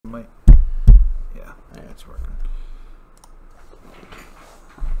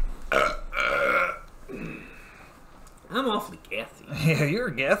Yeah, you're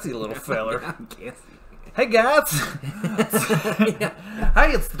a gassy little feller. I'm gassy. Hey guys.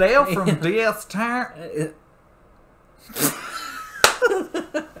 Hey, it's Dale from DS Tire.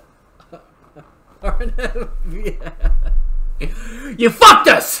 You fucked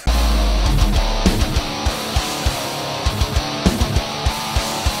us!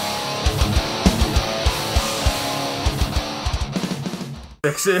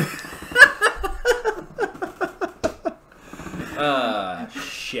 Fix it.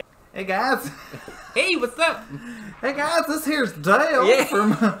 Shit. Hey guys. Hey, what's up? Hey guys, this here's Dale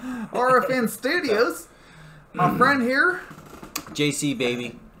from RFN Studios. My friend here, JC,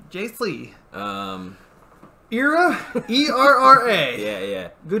 baby. JC. Um, Erra, E-R-R-A. yeah.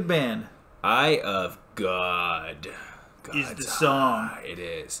 Good band. Eye of God. Is the song. It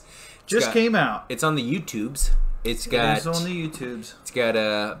is. Just came out. It's on the YouTubes. It's on the YouTubes. It's got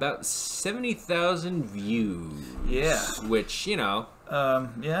about 70,000 views. Yeah. Which, yeah.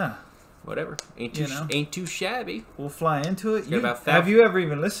 Whatever. Ain't too shabby. We'll fly into it. About have you ever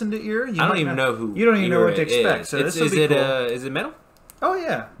even listened to Erra? I don't even know who. You don't even know what to Erra expect. is. So this will be cool. Is it metal? Oh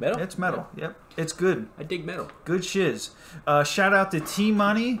yeah, metal. It's metal. Yep, it's good. I dig metal. Good shiz. Shout out to T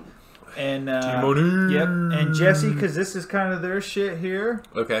Money and T-Money. Yep, and Jesse, because this is kind of their shit here.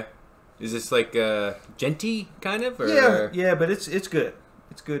 Okay. Is this like genty kind of? Or? Yeah, but it's good.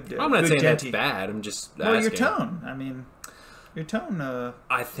 It's good. I'm not good saying genty. that's bad. I'm just well, asking. your tone. I mean, your tone.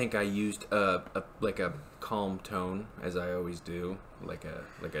 I think I used like a calm tone, as I always do, like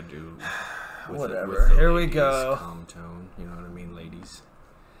I do. Whatever. With the Here we ladies. go. Calm tone. You know what I mean, ladies.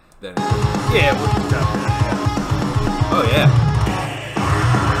 Then. Yeah. Oh yeah.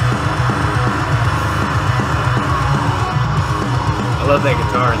 I love that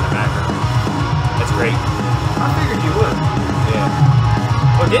guitar in the background. That's great. I figured you would.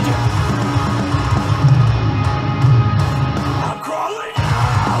 Yeah. Oh, did you?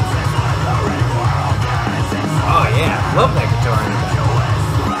 Oh yeah, love that guitar in the background.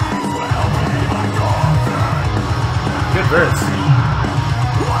 Good verse.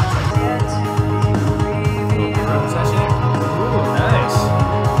 Ooh, nice.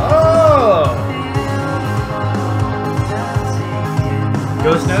 Oh.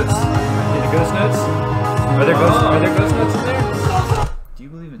 Ghost notes? In the ghost notes? Are there ghost notes in there? Do you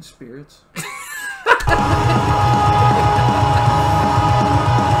believe in spirits?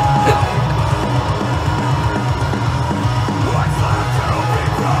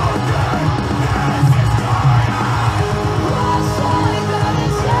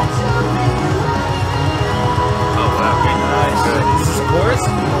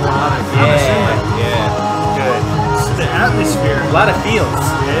 Atmosphere. A lot of feels.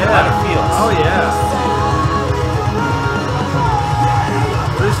 Yeah. A lot of feels. Oh yeah.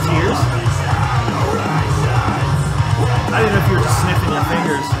 There's tears. I didn't know if you were just sniffing your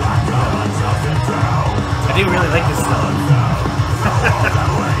fingers. I didn't really like this song.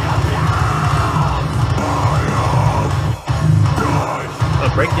 A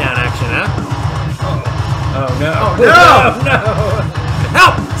breakdown action, huh? Oh no. Oh, no!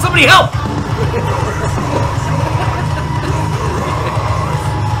 Help! Somebody help!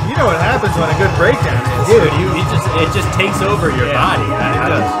 You know what happens when a good breakdown is. Dude, it just takes over your body. It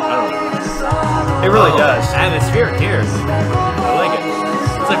does. It really does. Atmospheric here. I like it.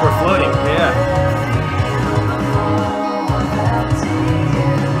 It's like we're floating. Yeah.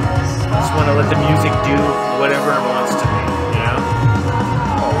 Just want to let the music do whatever it wants to me, you know?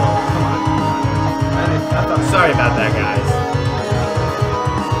 Oh, well, come on. Sorry about that, guys.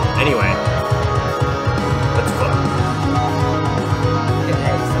 Anyway. Let's float.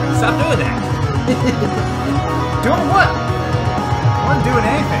 Stop doing that. Doing what? I wasn't doing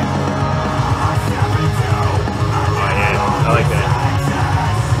anything. Oh yeah, I like that.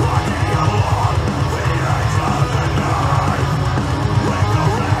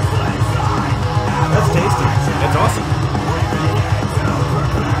 That's tasty. That's awesome.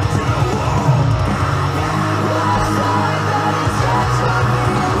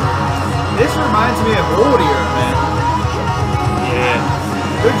 This reminds me of old Erra, man. Yeah.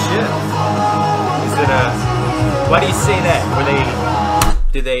 Good shit. Is it why do you say that?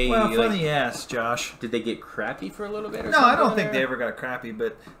 Did they Well, like, funny ass, Josh. did they get crappy for a little bit or No, something? I don't think they ever got crappy,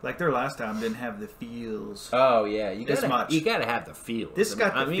 but like their last album didn't have the feels. Oh yeah, you This much. gotta have the feels. This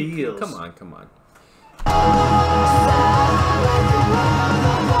got the feels. Come on.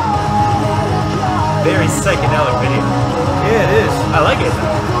 Very psychedelic video. Yeah, it is. I like it.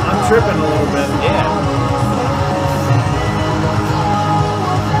 I'm tripping a little bit. Yeah.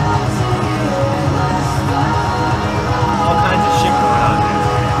 All kinds of shit going on there.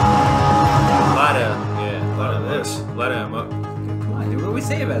 A lot of this. A lot of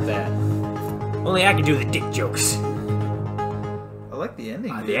You do the dick jokes. I like the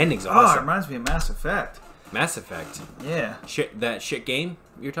ending. The ending's Oh, awesome. it reminds me of Mass Effect. Mass Effect. Yeah. That shit game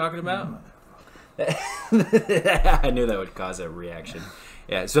you're talking about? I knew that would cause a reaction.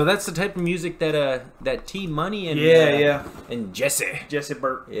 Yeah, so that's the type of music that T Money and and Jesse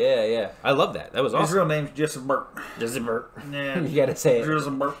Burt. Yeah. I love that. That was awesome. His real name's Jesse Burt. Jesse Burt. Yeah. You gotta say it. Jesse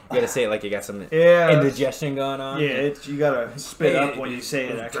Burt. You gotta say it like you got some indigestion going on. Yeah, you gotta spit up when you say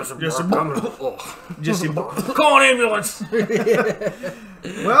it. Actually. Jesse Burt. Jesse Burt. Call an ambulance.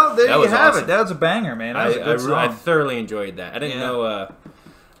 Well, there you have awesome. it. That was a banger, man. That was a good song. I thoroughly enjoyed that. I didn't know.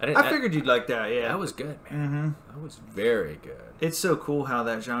 I figured you'd like that. Yeah, that was good, man. That was very good. It's so cool how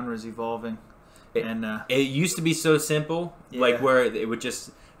that genre is evolving. It used to be so simple, like where it would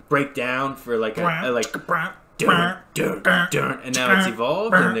just break down for like and now it's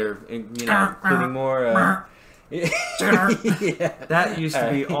evolved, and they're including more. That used to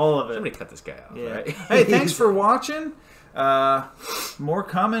be all of it. Somebody cut this guy off. Yeah. Right? Hey, thanks for watching. More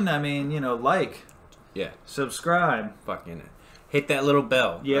coming. I mean, like, subscribe, fucking hit that little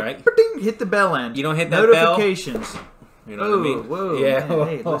bell. Yeah, right? Hit the bell end. You don't hit that notifications. Bell. You know what I mean? Whoa, yeah. Man,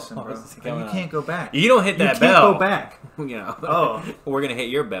 hey, listen, bro. You can't go back. You don't hit that bell. You can't go back. You know. Oh, we're gonna hit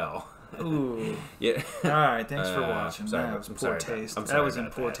your bell. Ooh. Yeah. All right. Thanks for watching. Sorry, that was poor taste. I'm that was in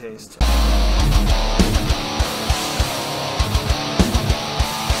about poor that. taste.